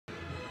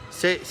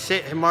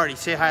Hey, Marty,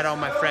 say hi to all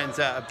my friends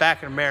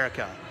back in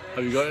America.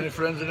 Have you got any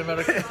friends in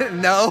America?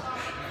 No,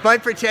 my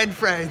pretend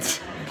friends.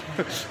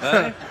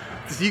 Hey?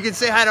 You can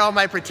say hi to all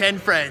my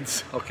pretend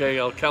friends. Okay,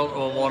 I'll count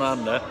them on one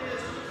hand there.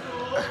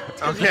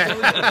 Okay.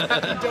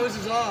 He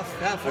dozes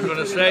off. I'm going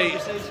to say,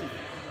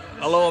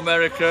 hello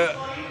America.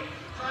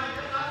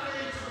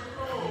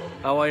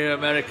 How are you,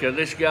 America?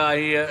 This guy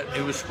here,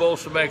 he was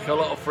supposed to make a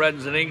lot of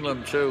friends in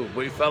England too,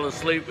 but he fell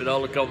asleep with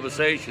all the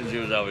conversations he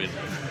was having.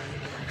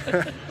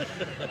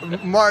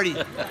 Marty,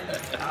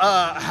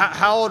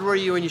 how old were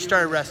you when you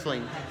started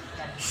wrestling?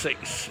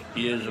 6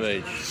 years of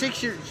age.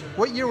 6 years.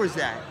 What year was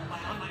that?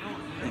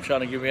 You're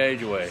trying to give me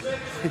age away.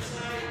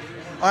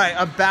 All right,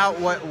 about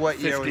what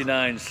year?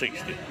 59, 60,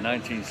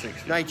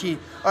 1960. 19.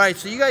 All right,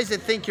 so you guys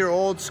that think you're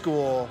old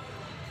school,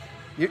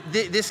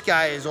 this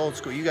guy is old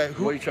school. You guys,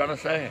 What are you trying to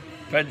say?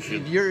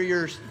 Pension.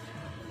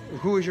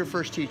 Who was your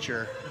first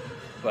teacher?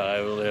 Well, I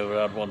only ever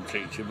had one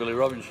teacher, Billy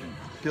Robinson.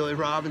 Billy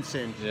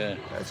Robinson. Yeah.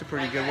 That's a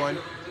pretty good one.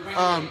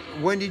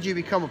 When did you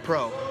become a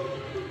pro?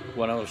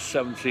 When I was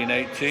 17,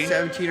 18.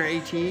 17 or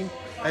 18?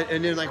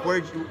 And then, like, where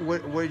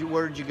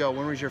did you go?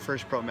 When was your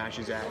first pro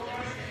matches at?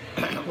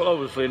 Well,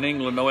 obviously in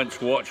England, I went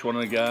to watch one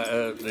of the guys.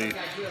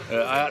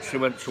 I actually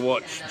went to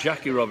watch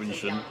Jackie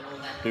Robinson,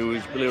 who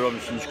is Billy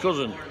Robinson's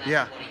cousin.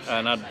 Yeah.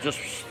 And I'd just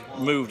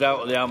moved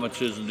out of the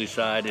amateurs and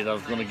decided I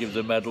was going to give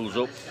the medals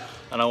up,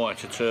 and I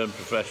wanted to turn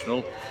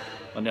professional.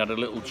 And they had a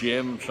little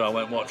gym, so I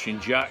went watching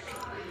Jack.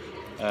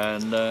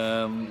 And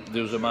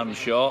there was a man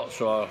short,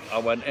 so I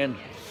went in.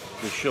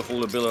 We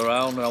shuffled the bill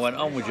around, and I went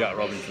on with Jack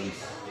Robinson.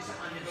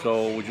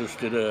 So we just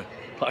did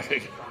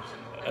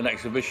an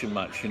exhibition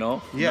match, you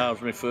know. Yeah. That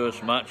was my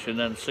first match, and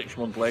then 6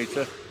 months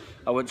later,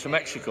 I went to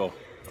Mexico.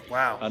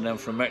 Wow. And then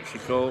from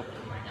Mexico,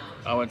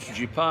 I went to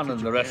Japan,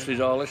 and the rest is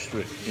all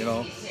history, you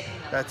know.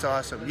 That's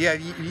awesome. Yeah,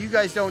 you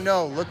guys don't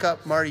know, look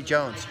up Marty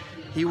Jones.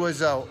 He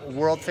was a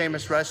world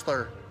famous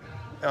wrestler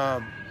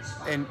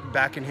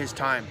back in his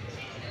time.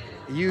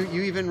 You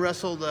even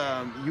wrestled,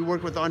 you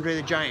worked with Andre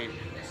the Giant.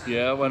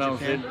 Yeah, when I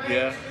was in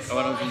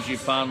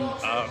Japan,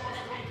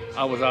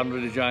 I was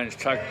Andre the Giant's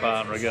tag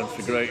partner against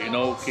the great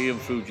Inoki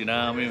and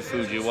Fujinami and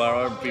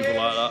Fujiwara and people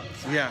like that.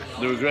 Yeah.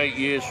 They were great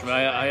years for me.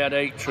 I had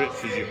 8 trips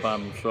to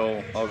Japan,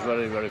 so I was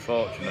very, very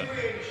fortunate.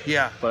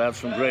 Yeah. But I had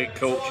some great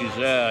coaches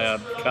there. I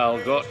had Carl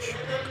Gotch,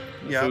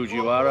 Yeah.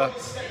 Fujiwara,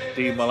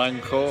 Dean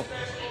Malenko,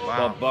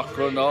 Wow. Bob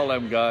Backlund, all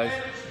them guys.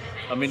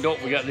 I mean, don't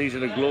forget, these are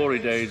the glory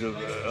days of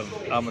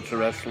amateur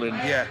wrestling,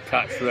 Yeah.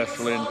 catch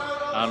wrestling,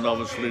 and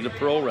obviously the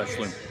pro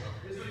wrestling.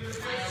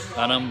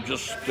 And I'm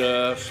just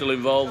still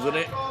involved in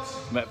it.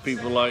 Met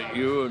people like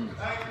you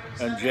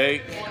and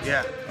Jake.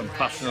 Yeah. I'm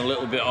passing a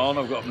little bit on.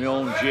 I've got my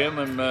own gym,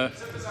 and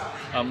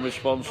I'm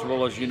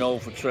responsible, as you know,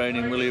 for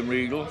training William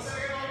Regal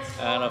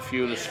and a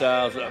few of the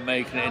stars that are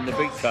making it in the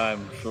big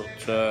time.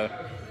 But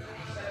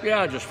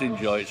yeah, I just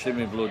enjoy it. It's in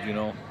my blood, you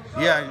know.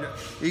 Yeah,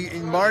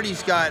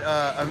 Marty's got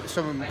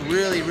some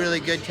really, really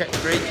good,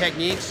 great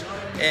techniques,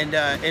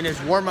 and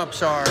his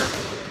warm-ups are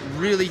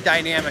really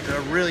dynamic.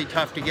 They're really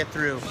tough to get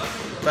through.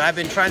 But I've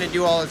been trying to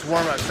do all his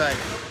warm-ups.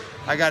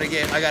 I gotta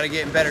get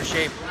in better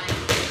shape.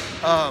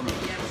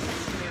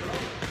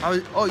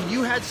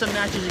 You had some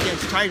matches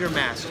against Tiger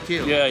Mask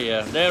too.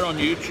 Yeah, they're on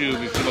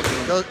YouTube if you look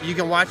at them. You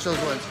can watch those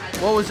ones.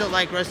 What was it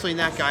like wrestling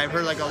that guy? I've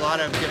heard like a lot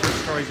of different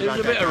stories about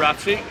that. It was a bit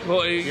erratic,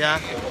 but yeah.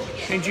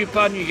 In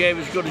Japan you gave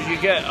as good as you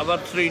get. I've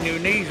had 3 new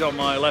knees on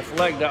my left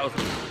leg. That was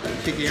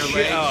kicking your shit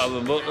legs out of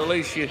them, but at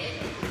least you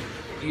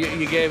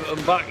gave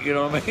them back, you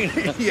know what I mean?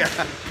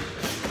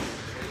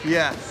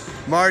 Yeah.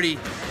 Marty,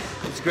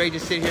 it's great to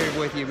sit here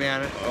with you,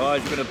 man. Oh,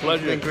 it's been a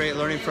pleasure. It's been great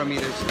learning from you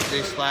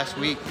this last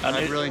week. And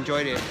I've really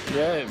enjoyed it.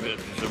 Yeah,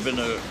 it's been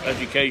an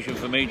education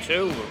for me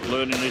too,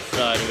 learning this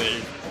side of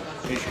it.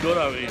 It's good.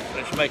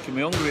 It's making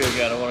me hungry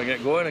again. I want to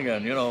get going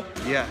again, you know.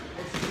 Yeah.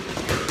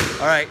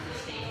 All right.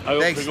 I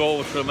hope to go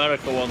over to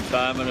America one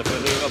time, and if I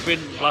do, I've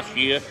been last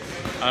year,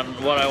 and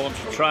what I want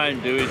to try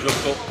and do is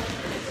look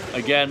up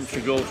again to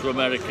go to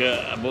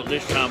America, but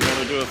this time I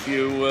want to do a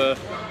few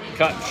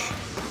catch.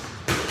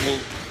 Well,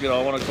 you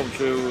know, I want to come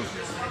to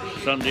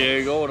San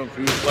Diego and a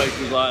few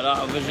places like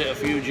that and visit a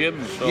few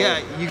gyms. So. Yeah,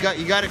 you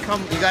got to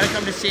come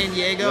to San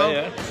Diego,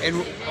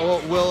 and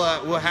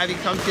we'll have you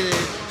come to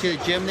the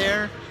gym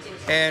there,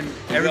 and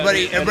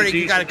everybody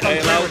you got to come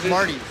play with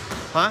Marty,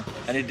 huh?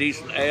 Any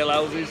decent ale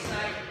houses?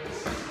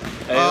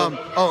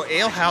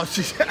 Ale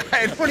houses.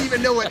 I don't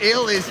even know what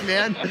ale is,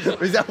 man.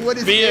 Is that what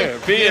is beer?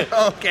 Beer.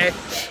 Okay.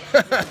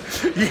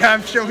 Yeah,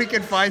 I'm sure we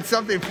can find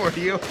something for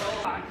you.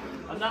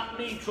 And that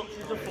knee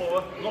touches the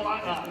floor, not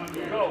like that.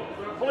 Go.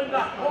 Pull him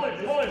back. Pull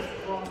him. Pull him.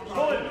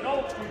 Pull him.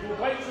 No.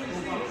 Wait till his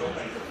knee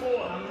touches the floor.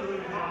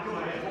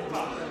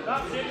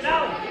 That's it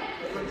now.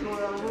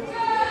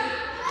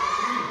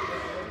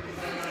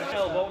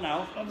 Elbow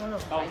now.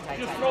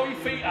 Just throw your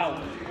feet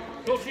out.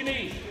 Go to your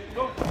knees.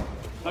 Go.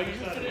 Now you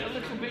just did it a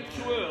little bit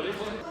too early.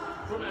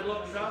 Front head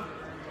locks down.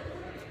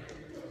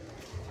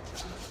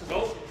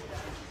 Go.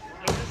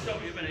 Now just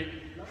stop you a minute.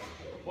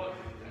 What?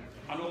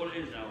 I know what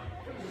it is now.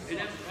 In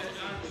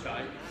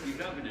outside, you're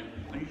grabbing him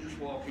and you're just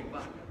walking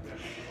back.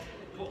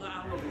 Put that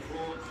hand on the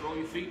floor, throw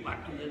your feet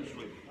back and then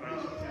swing.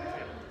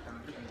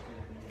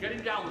 Get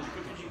him down as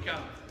quick as you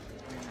can.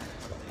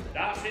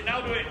 That's it,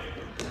 now do it.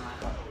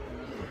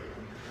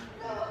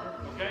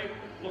 Okay,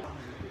 look.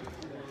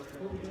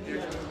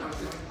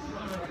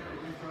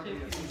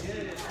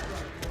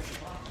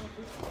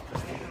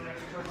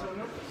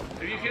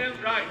 If you can,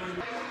 right.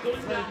 Pull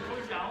it down, pull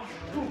it down.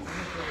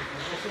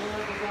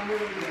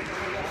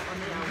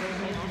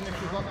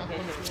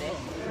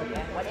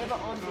 Whatever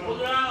on Hold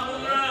it out,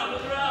 hold it out,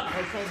 hold it out.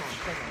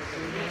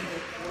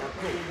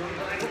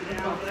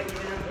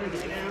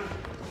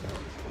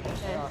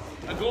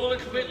 And go a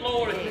little bit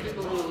lower.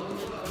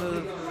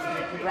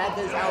 grab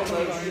those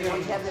elbows. You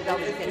want to have the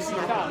double fist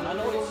snap. I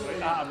know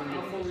it's hard when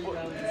your foot,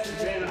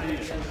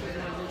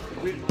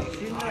 but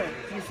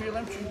you feel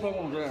them two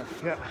bones there?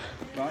 Yeah.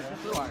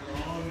 Right.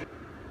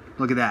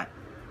 Look at that.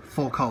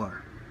 Full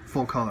color.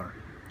 Full color.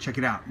 Check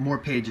it out. More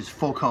pages.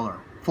 Full color.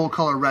 Full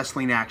color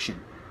wrestling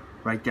action.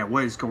 Right there.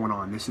 What is going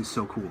on? This is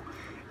so cool.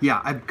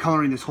 Yeah, I'm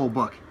coloring this whole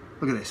book.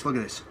 Look at this. Look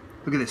at this.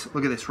 Look at this.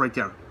 Look at this right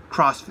there.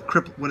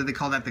 What do they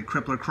call that? The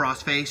crippler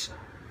cross face?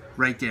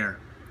 Right there.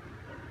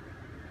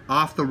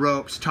 Off the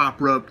ropes,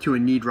 top rope to a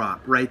knee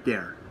drop. Right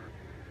there.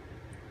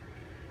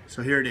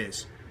 So here it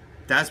is.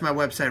 That's my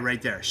website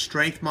right there.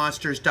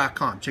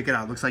 Strengthmonsters.com. Check it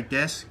out. It looks like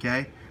this.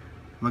 Okay.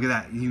 Look at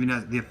that. Even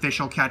has the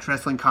official Catch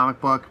Wrestling comic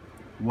book.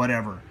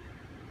 Whatever.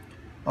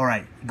 All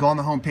right. Go on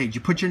the home page.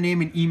 You put your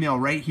name and email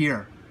right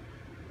here.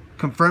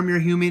 Confirm you're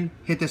human.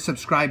 Hit the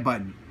subscribe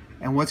button.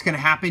 And what's going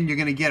to happen? You're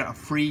going to get a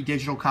free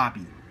digital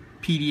copy.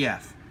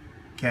 PDF.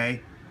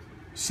 Okay.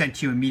 Sent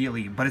to you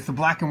immediately. But it's the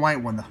black and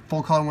white one. The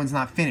full color one's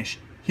not finished.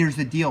 Here's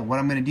the deal. What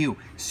I'm going to do.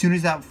 As soon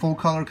as that full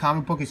color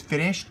comic book is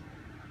finished,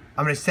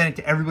 I'm going to send it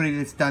to everybody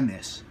that's done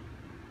this.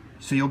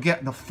 So you'll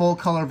get the full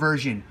color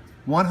version,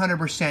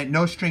 100%,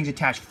 no strings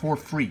attached, for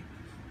free.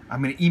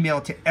 I'm going to email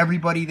it to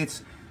everybody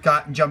that's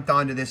jumped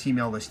onto this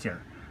email list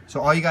here.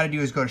 So all you got to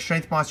do is go to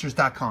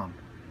strengthmonsters.com.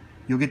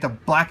 You'll get the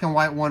black and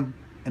white one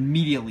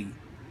immediately.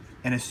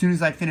 And as soon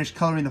as I finish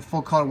coloring the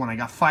full color one, I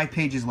got 5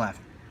 pages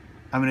left,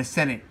 I'm going to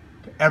send it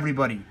to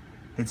everybody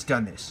that's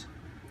done this.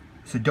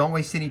 So don't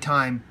waste any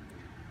time.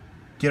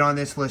 Get on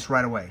this list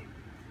right away.